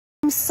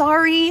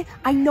sorry.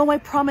 I know I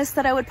promised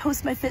that I would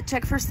post my fit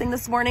check first thing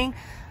this morning.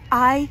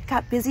 I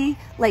got busy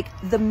like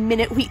the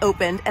minute we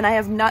opened, and I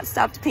have not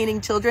stopped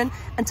painting children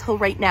until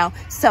right now.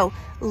 So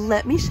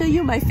let me show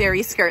you my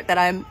fairy skirt that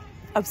I'm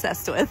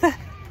obsessed with.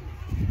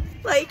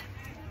 Like,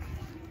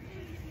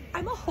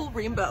 I'm a whole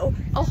rainbow,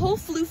 a whole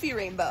floofy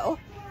rainbow.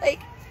 Like,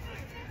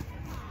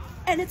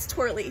 and it's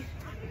twirly.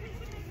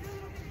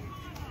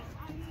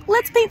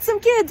 Let's paint some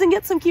kids and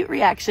get some cute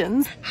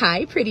reactions.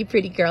 Hi, pretty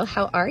girl.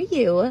 How are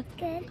you?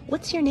 Good.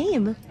 What's your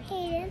name?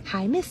 Hayden.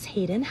 Hi, Miss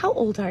Hayden. How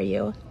old are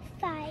you?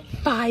 5.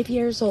 5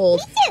 years old.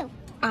 Me too.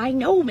 I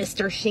know,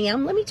 Mr.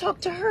 Sham. Let me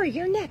talk to her.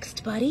 You're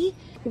next, buddy.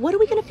 What are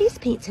we gonna face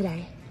paint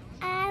today?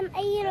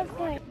 A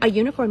unicorn. A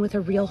unicorn with a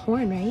real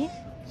horn, right?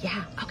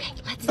 Yeah, okay,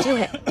 let's do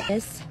it.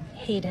 Miss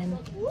Hayden,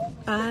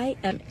 I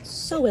am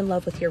so in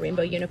love with your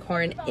rainbow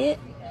unicorn.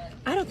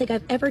 I don't think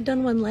I've ever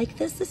done one like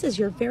this. This is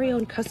your very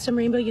own custom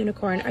rainbow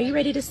unicorn. Are you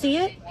ready to see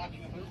it?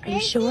 Are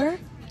you sure?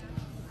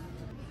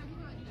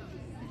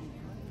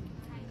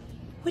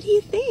 What do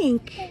you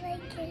think? I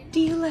like it.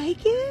 Do you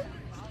like it?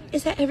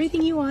 Is that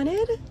everything you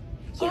wanted?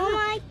 Yeah. Oh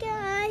my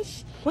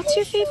gosh. What's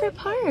your favorite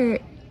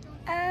part?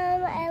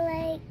 I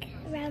like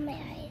around my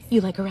eyes. You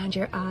like around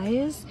your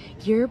eyes?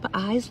 Your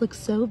eyes look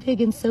so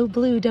big and so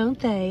blue, don't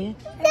they?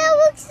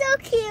 That looks so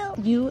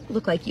cute. You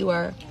look like you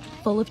are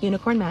full of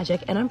unicorn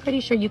magic, and I'm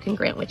pretty sure you can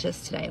grant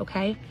wishes today,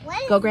 okay?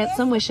 What Go is grant this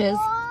some wishes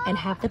for? and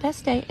have the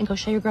best day, and go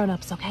show your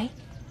grown-ups, okay?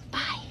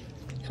 Bye.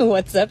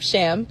 What's up,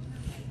 Sham?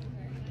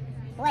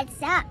 What's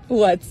up?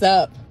 What's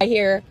up? I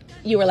hear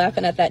you were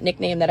laughing at that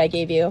nickname that I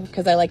gave you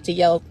because I like to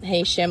yell,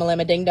 hey,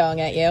 shamalama ding dong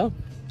at you.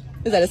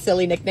 Is that a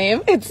silly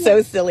nickname? It's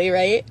so silly,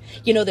 right?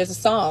 You know, there's a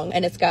song,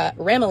 and it's got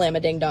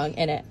ramalama ding dong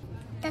in it.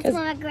 That's what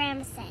my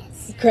grandma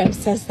says. Graham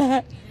says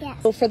that?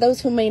 Yes. Well, for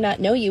those who may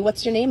not know you,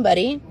 what's your name,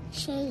 buddy?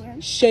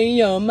 Sham.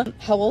 Sham.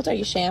 How old are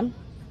you, Sham?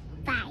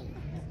 5.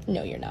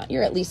 No, you're not.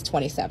 You're at least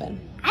 27.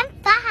 I'm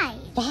 5.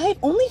 5?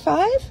 Only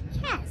 5?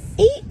 Yes.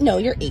 8? No,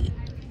 you're 8.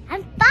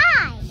 I'm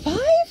 5. 5?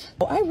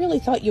 Oh, I really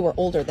thought you were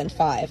older than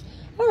 5.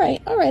 All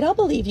right, I'll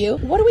believe you.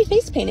 What are we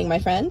face painting, my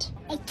friend?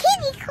 A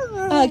kitty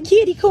corn. A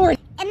kitty corn.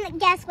 And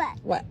guess what?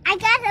 What? I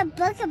got a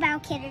book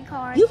about kitty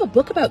corn. You have a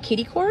book about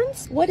kitty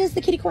corns? What is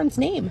the kitty corn's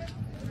name?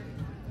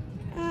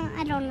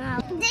 I don't know.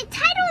 The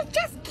title is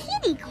just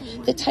kitty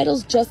corn. The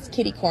title's just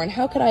kitty corn.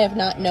 How could I have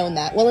not known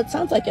that? Well, it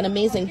sounds like an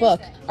amazing book.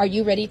 Are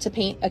you ready to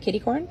paint a kitty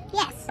corn?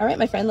 Yes. All right,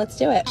 my friend, let's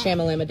do it.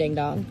 Shamalama ding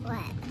dong.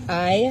 What?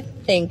 I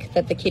think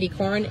that the kitty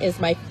corn is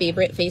my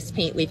favorite face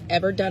paint we've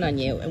ever done on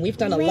you. And we've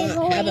done a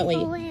lot, haven't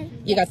we?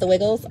 You got the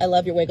wiggles? I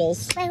love your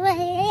wiggles.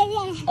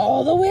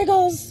 All the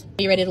wiggles.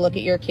 Are you ready to look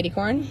at your kitty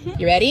corn?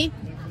 You ready?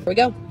 Here we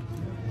go.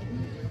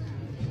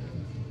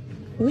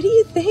 What do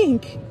you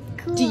think?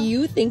 Cool. Do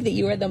you think that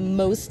you are the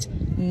most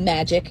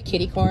magic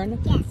kitty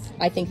corn? Yes.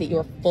 I think that you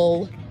are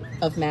full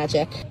of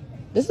magic.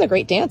 This is a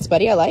great dance,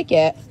 buddy. I like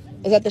it.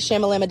 Is that the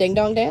Shamalama Ding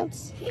Dong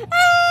dance?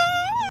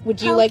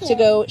 Would you like to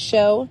go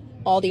show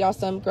all the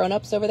awesome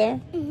grown-ups over there?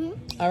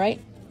 All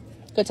right.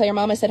 Go tell your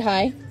mom I said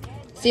hi.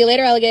 See you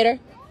later, alligator.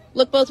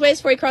 Look both ways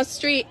before you cross the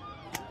street.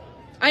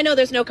 I know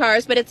there's no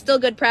cars, but it's still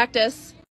good practice.